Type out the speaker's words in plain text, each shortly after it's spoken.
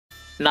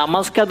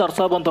नमस्कार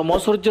दर्शक बंधु मो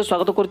सूर्य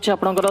स्वागत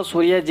करुँच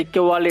सूर्य जीके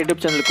वर्ल्ड यूट्यूब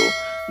चैनल को।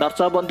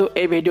 दर्शक बंधु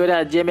ए वीडियो रे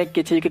आज आम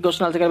किसी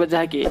क्वेश्चन आंसर करेंगे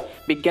जहाँकि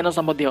विज्ञान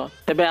संबंधी।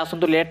 तेज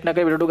आसतु लेट न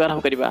कर वीडियो को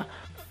आरंभ करवा।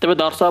 तेज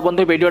दर्शक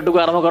बंधु वीडियो को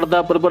आरंभ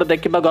करदा पूर्व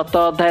देखा गत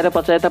अध्याय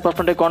पचार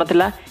प्रश्नटी कौन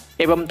था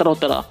एवं तार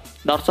उत्तर।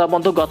 दर्शक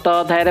बंधु गत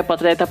अध्याय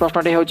पचार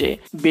प्रश्नटी हूँ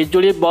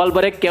बिजुली बल्ब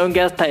रे क्यों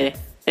गैस थाए।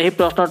 यही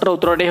प्रश्नटर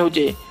उत्तरटी हूँ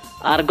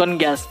आर्गन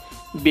गैस।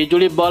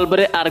 बिजुली बल्ब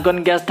रे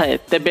आर्गन गैस थाए।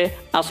 तेबे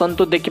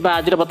आसतु देखा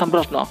आज प्रथम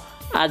प्रश्न।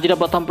 आज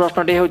प्रथम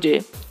प्रश्नटी हूँ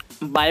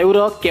वायुर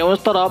केउं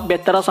स्तर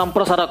बेतार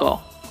संप्रसारक।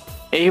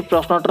 यही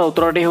प्रश्नटर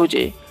उत्तरटी हूँ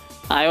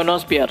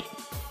आयोनोस्फीयर।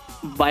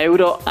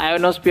 वायुर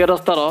आयोनोस्फीयर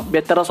स्तर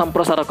बेतार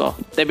संप्रसारक।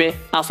 तेबे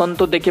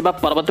आसतु देखा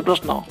परवर्ती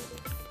प्रश्न।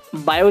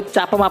 वायु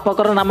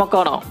चापमापकर नाम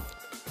कौन।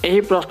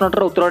 यही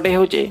प्रश्नटर उत्तरटी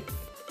हूँ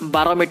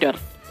 12 मीटर।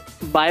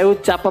 वायु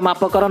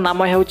चापमापकर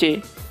नाम हूँ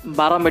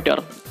 12 मीटर।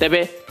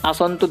 तेबे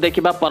आसतु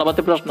देखा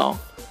परवर्ती प्रश्न।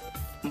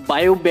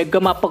 वायु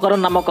बेगमापकर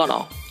नाम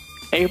कौन।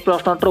 यही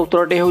प्रश्नटर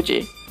उत्तरटी हूँ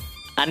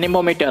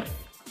एनीमोमीटर।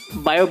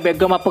 वायु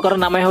बेगमापकर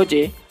नाम हूँ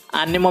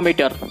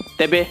एनीमोमीटर।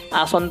 तेबे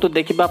आसतु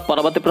देखा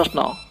परवर्ती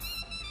प्रश्न।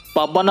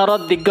 पवनर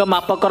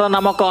दिगमापकर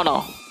नाम कौन।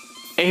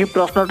 यही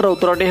प्रश्नटर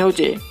उत्तरटी हूँ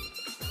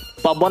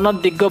पवन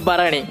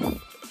दिगबाराणी।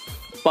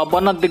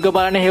 पवन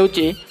दिगबाराणी हूँ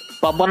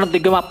पवन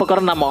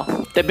दिगमापकर नाम।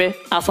 तेबे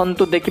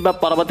आसतु देखा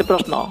परवर्ती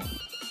प्रश्न।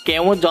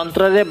 केउं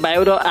जंत्र रे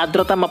वायुर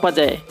आर्द्रता मापा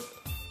जाए।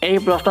 यही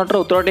प्रश्नटर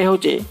उत्तरटी हूँ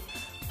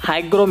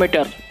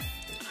हाइग्रोमीटर।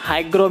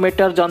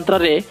 हाइग्रोमीटर जंत्र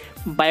रे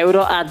वायुर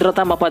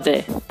आर्द्रता मापा जाए।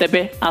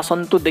 तेबे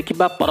आसतु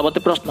देखा परवर्ती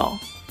प्रश्न।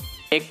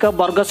 1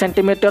 वर्ग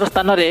सेंटीमीटर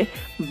स्थान रे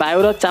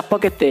वायुर चाप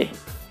केते।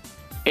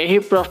 यही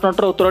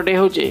प्रश्नटर उत्तरटी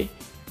हूँ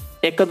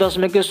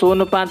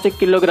 1.05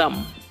 किलोग्राम।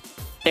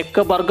 1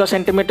 वर्ग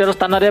सेंटीमीटर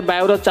स्थान रे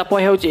वायुर चाप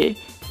हूँ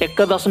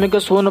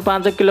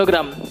 1.05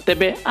 किलोग्राम।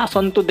 तेबे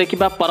आसतु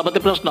देखा परवर्ती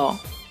प्रश्न।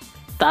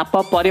 ताप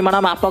परिमाण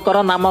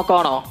मापकर नाम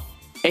कौन।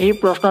 यही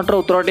प्रश्नटर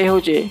उत्तरटी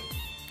हूँ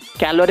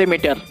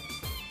कैलोरीमीटर।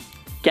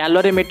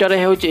 कैलोरीमीटर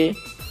हूँ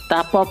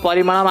ताप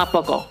परिमाण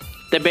मापक।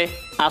 तेबे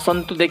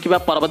आसतु देखा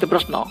परवर्ती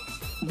प्रश्न।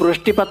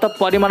 वृष्टिपात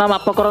परिमाण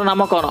मापकर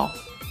नाम कौन।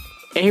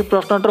 यही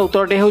प्रश्नटर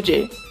उत्तरटी हूँ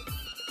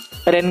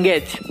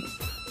रेनगेज।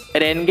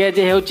 रेनगेज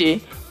हूँ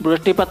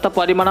वृष्टिपात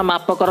परिमाण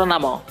मापकर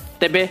नाम।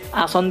 तेबे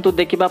आसतु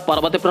देखा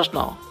परवर्ती प्रश्न।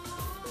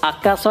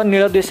 आकाश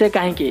नील दिशे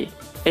कहीं।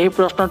 यही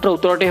प्रश्नटर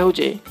उत्तरटी हूँ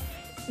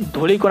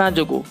धूलिकणा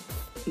जोगु।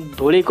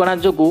 धूलिकणा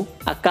जोगु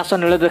आकाश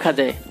नील देखा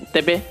जाए।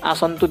 तेबे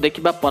आसतु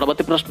देखा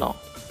परवर्ती प्रश्न।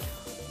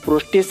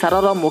 पुष्टिसार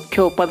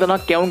मुख्य उपादान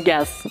केउं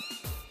गैस।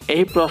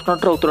 यही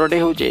प्रश्नटर उत्तरटी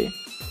हूँ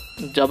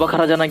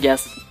जबखारजान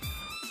गैस।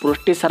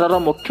 पुष्टिसार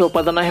मुख्य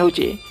उपादान हूँ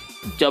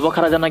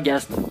जबखारजान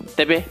गैस।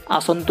 तेबे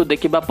आसतु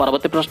देखा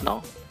परवर्ती प्रश्न।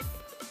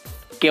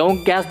 केउं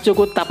गैस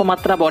जोगु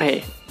तापमात्रा बढ़े।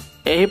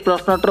 यही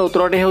प्रश्नटर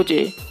उत्तरटी हूँ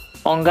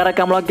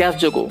अंगारकाम्ल गैस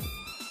जोगु।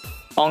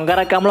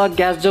 अंगारकाम्ल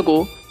गैस जोगु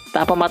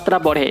तापमात्रा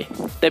बढ़े।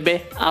 तेबे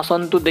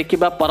आसतु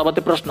देखा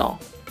परवर्ती प्रश्न।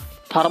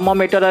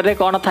 थर्मोमीटर रे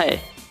कौन थाए।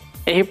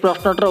 यही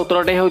प्रश्नटर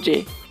उत्तरटी हूँ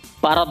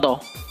पारद।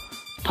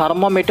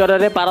 थर्मोमीटर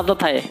रे पारद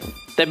थाए।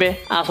 तेबे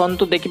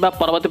आसतु देखा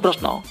परवर्ती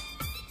प्रश्न।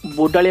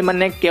 बुडाली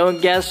माने केउं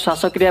गैस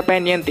श्वासक्रिया पाई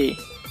नियंती।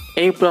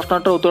 यही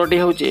प्रश्नटर उत्तरटी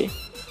हूँ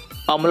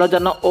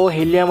अम्लजान और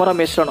हीलियमर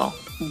मिश्रण।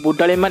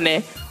 बुडाली माने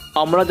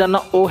अम्लजान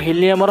और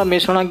हीलियमर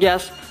मिश्रण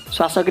गैस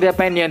श्वासक्रिया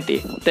पाई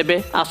नियंती।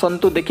 तेबे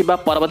आसतु देखा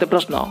परवर्ती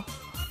प्रश्न।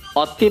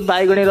 अति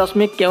बाइगणी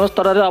रश्मि केउं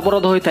स्तर रे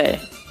अवरोध होता है।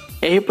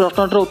 यही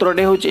प्रश्नटर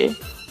उत्तरटी हूँ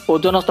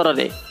ओजोन स्तर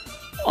रे।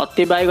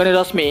 अति बाइगणी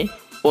रश्मि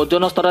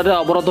ओजोन स्तर रे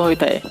अवरोध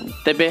होता है।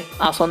 तेबे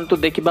आसतु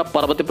देखा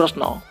परवर्ती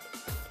प्रश्न।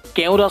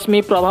 केउं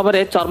रश्मि प्रभाव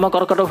रे चर्म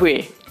कर्कट हुए।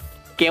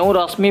 केउं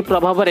रश्मि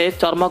प्रभाव रे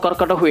चर्म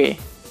कर्कट हुए।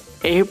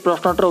 यही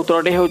प्रश्नटर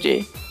उत्तरटी हूँ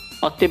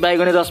अति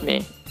बाइगणी रश्मि।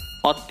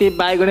 अति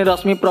बाइगणी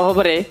रश्मि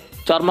प्रभाव रे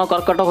चर्म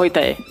कर्कट होता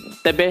है।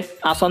 तेबे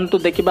आसतु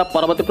देखा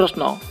परवर्ती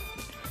प्रश्न।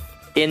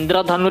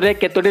 इंद्रधनु रे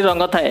केतोटी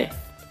रंग थाए।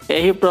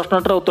 यही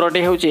प्रश्नटर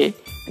उत्तरटी हूँ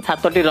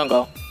 7टी रंग।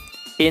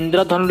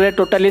 इंद्रधनु रे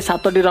टोटाली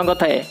 7टी रंग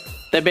थाए।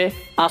 तेबे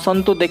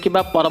आसतु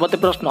देखा परवर्ती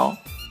प्रश्न।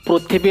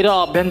 पृथ्वीर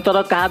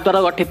अभ्यंतर क्या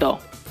द्वारा गठित।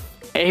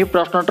 यही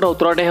प्रश्नटर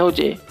उत्तरटी हूँ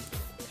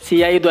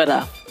सीआई द्वारा।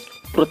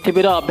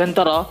 पृथ्वीर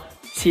अभ्यंतर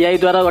सीआई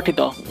द्वारा गठित।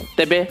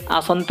 तेबे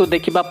आसतु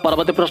देखा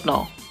परवर्ती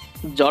प्रश्न।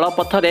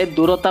 जलपथरे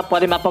दूरता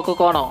परिमापक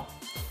कौन।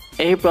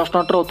 यही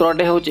प्रश्नटर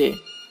उत्तरटी हूँ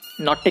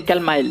नॉटिकल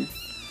माइल।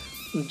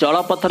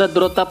 जलपथरे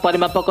दूरता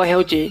परिमापक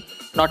हूँ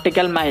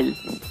नॉटिकल माइल।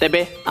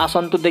 तेबे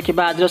आसतु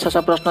देखा आज शेष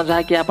प्रश्न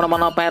जहाँकि आपण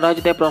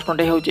रही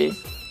प्रश्नटी हूँ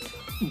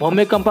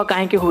भूमिकंप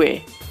कहीं हुए।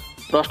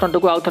 प्रश्नटी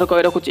को आउ थे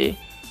कही रखुच्छी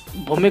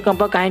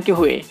भूमिकंप कहीं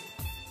हुए।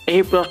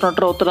 यही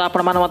प्रश्नटर उत्तर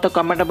आपण मत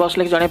कमेंट बॉक्स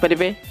लिख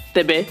जनईपारे।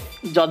 तेबे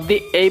जदि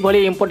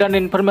यही इंपोर्टेंट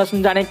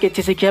इनफॉरमेशन जाने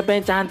किसी शिखापी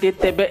चाहती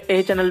तेबे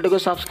यही चैनल को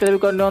सब्सक्राइब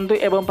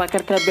करनी और पाखे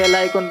बेल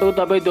आइकन को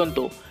दबाई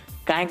दिंतु।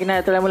 कहीं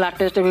जो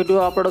लाटेस्ट वीडियो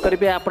अपलोड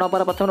करी आपण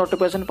प्रथम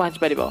नोटिफिकेशन पहुँच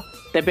पार।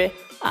 तेबे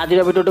आज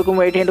वीडियो को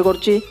मुझे एंड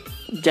करुच्ची।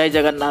 जय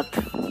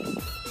जगन्नाथ।